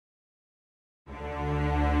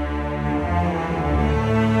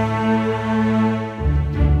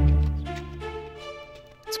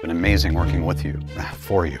been amazing working with you,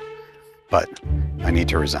 for you. But I need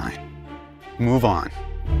to resign. Move on.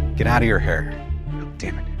 Get out of your hair. Oh,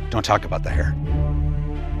 damn it. Don't talk about the hair.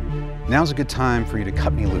 Now's a good time for you to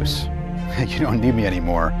cut me loose. You don't need me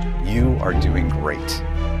anymore. You are doing great.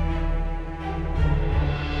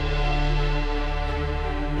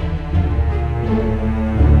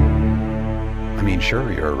 I mean,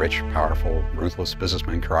 sure, you're a rich, powerful, ruthless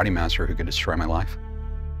businessman, karate master who could destroy my life.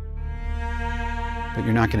 But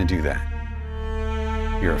you're not going to do that.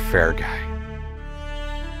 You're a fair guy.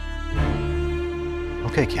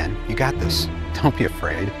 Okay, Ken, you got this. Don't be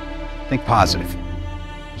afraid. Think positive.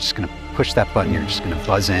 You're just going to push that button, you're just going to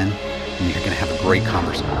buzz in, and you're going to have a great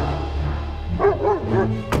conversation.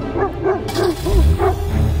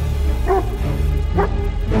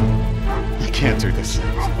 I can't do this.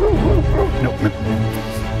 Nope.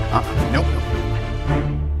 Nope.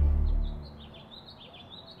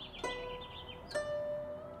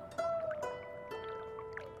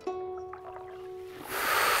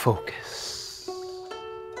 Focus.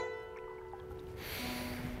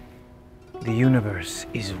 The universe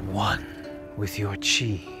is one with your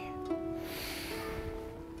chi.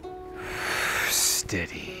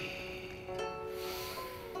 Steady.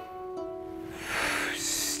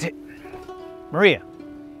 Maria,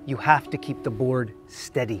 you have to keep the board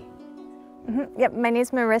steady. Yep, my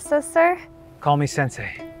name's Marissa, sir. Call me Sensei.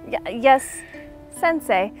 Yes,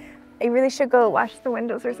 Sensei. I really should go wash the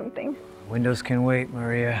windows or something. Windows can wait,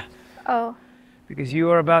 Maria. Oh. Because you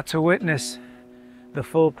are about to witness the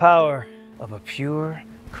full power of a pure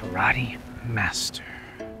karate master.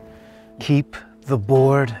 Keep the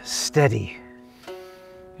board steady,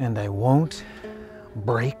 and I won't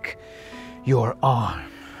break your arm.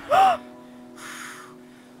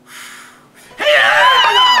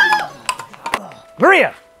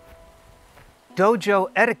 Maria! Dojo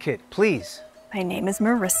etiquette, please. My name is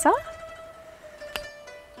Marissa.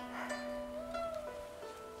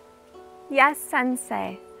 Yes,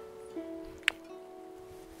 Sensei.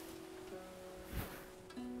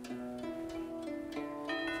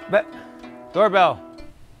 Doorbell.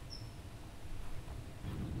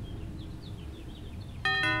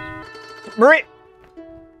 Maria!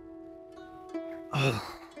 Don't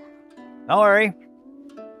worry.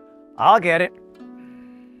 I'll get it.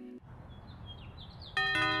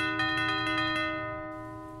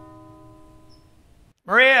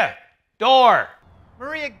 Maria, door.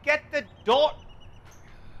 Maria, get the door.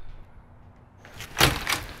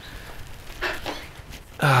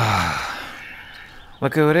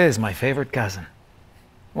 Look who it is, my favorite cousin.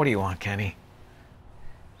 What do you want, Kenny?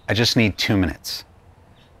 I just need 2 minutes.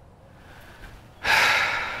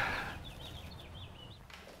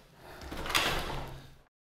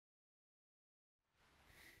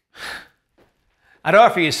 I'd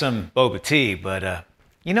offer you some boba tea, but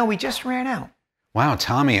you know, we just ran out. Wow,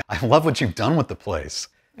 Tommy, I love what you've done with the place.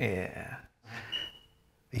 Yeah.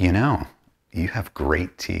 You know, you have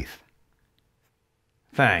great teeth.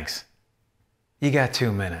 Thanks. You got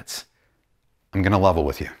 2 minutes. I'm gonna level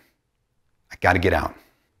with you. I gotta get out.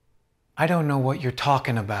 I don't know what you're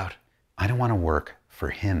talking about. I don't want to work for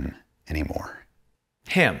him anymore.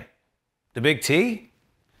 Him? The Big T?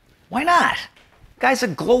 Why not? Guy's a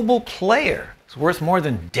global player. He's worth more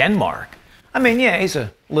than Denmark. I mean, yeah, he's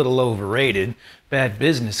a little overrated, bad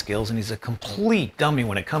business skills, and he's a complete dummy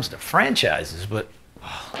when it comes to franchises, but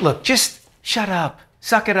look, just shut up,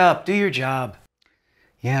 suck it up, do your job.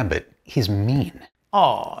 Yeah, but he's mean.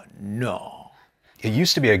 Oh, no. It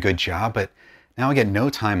used to be a good job, but now I get no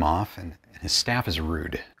time off, and his staff is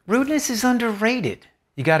rude. Rudeness is underrated.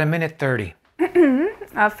 You got 1:30.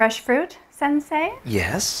 Fresh fruit, Sensei?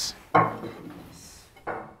 Yes?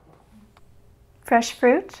 Fresh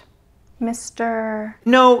fruit, Mr.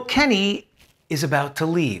 No, Kenny is about to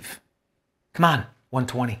leave. Come on,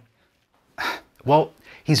 1:20. Well,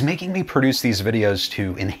 he's making me produce these videos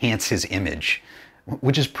to enhance his image,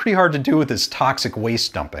 which is pretty hard to do with his toxic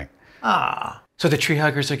waste dumping. Ah, so the tree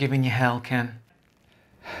huggers are giving you hell, Ken?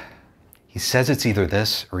 He says it's either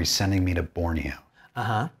this or he's sending me to Borneo.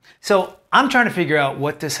 Uh-huh. So I'm trying to figure out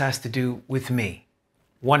what this has to do with me.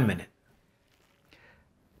 1 minute.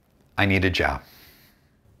 I need a job.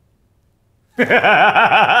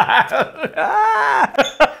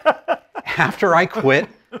 After I quit,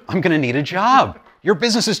 I'm gonna need a job. Your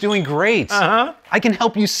business is doing great. Uh-huh. I can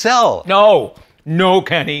help you sell. No, no,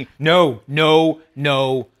 Kenny. No, no,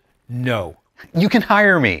 no, no. You can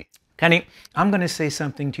hire me. Kenny, I'm going to say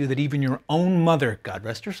something to you that even your own mother, God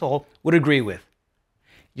rest her soul, would agree with.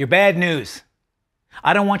 You're bad news.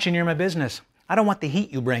 I don't want you near my business. I don't want the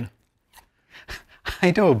heat you bring.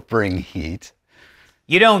 I don't bring heat.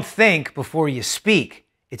 You don't think before you speak.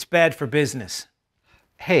 It's bad for business.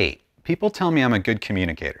 Hey, people tell me I'm a good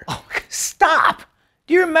communicator. Oh, stop!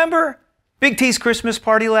 Do you remember Big T's Christmas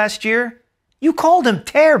party last year? You called him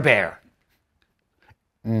Tear Bear.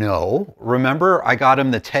 No. Remember, I got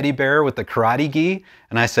him the teddy bear with the karate gi,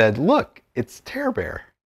 and I said, look, it's Tear Bear.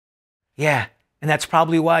 Yeah, and that's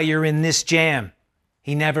probably why you're in this jam.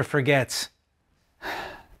 He never forgets.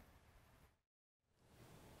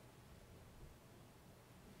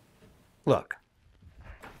 Look,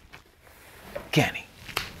 Kenny,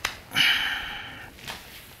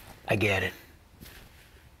 I get it.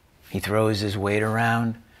 He throws his weight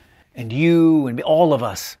around, and you and all of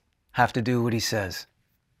us have to do what he says.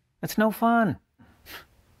 It's no fun.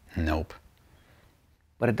 Nope.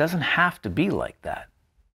 But it doesn't have to be like that.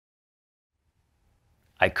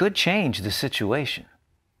 I could change the situation.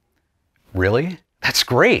 Really? That's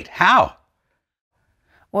great. How?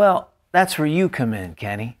 Well, that's where you come in,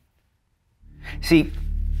 Kenny. See,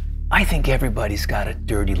 I think everybody's got a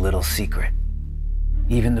dirty little secret,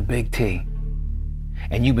 even the Big T.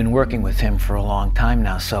 And you've been working with him for a long time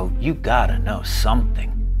now, so you gotta know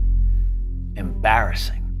something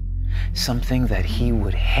embarrassing, something that he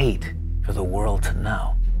would hate for the world to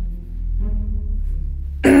know.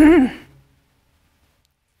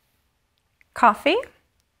 Coffee?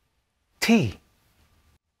 Tea.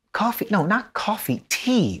 Coffee? No, not coffee.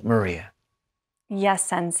 Tea, Maria. Yes,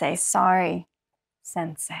 Sensei. Sorry,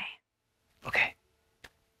 Sensei. Okay.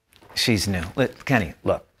 She's new. Kenny,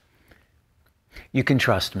 look. You can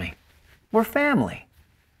trust me. We're family.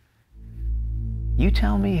 You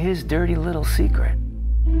tell me his dirty little secret.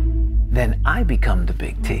 Then I become the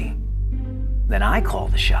Big T. Then I call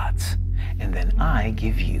the shots. And then I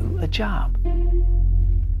give you a job.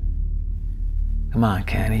 Come on,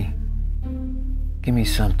 Kenny. Give me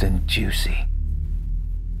something juicy.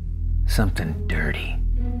 Something dirty.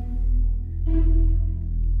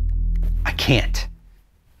 I can't.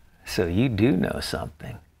 So you do know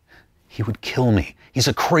something. He would kill me. He's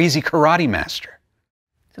a crazy karate master.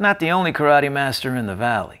 He's not the only karate master in the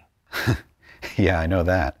valley. Yeah, I know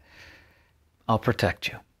that. I'll protect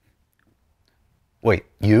you. Wait,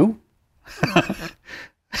 you?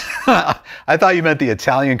 I thought you meant the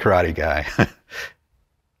Italian karate guy.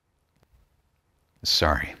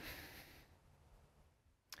 Sorry.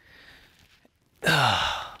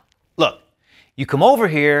 Look, you come over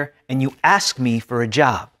here and you ask me for a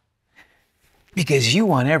job because you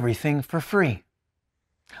want everything for free.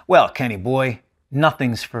 Well, Kenny boy,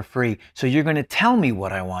 nothing's for free. So you're going to tell me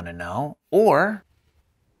what I want to know, or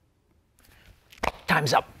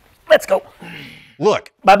time's up. Let's go.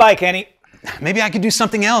 Look, Bye-bye, Kenny. maybe I could do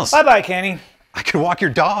something else. Bye-bye, Kenny. I could walk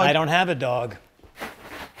your dog. I don't have a dog.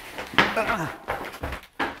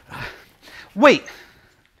 Wait.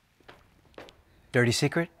 Dirty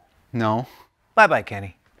secret? No. Bye-bye,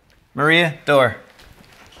 Kenny. Maria, door.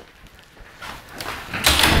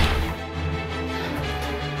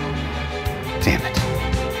 Damn it.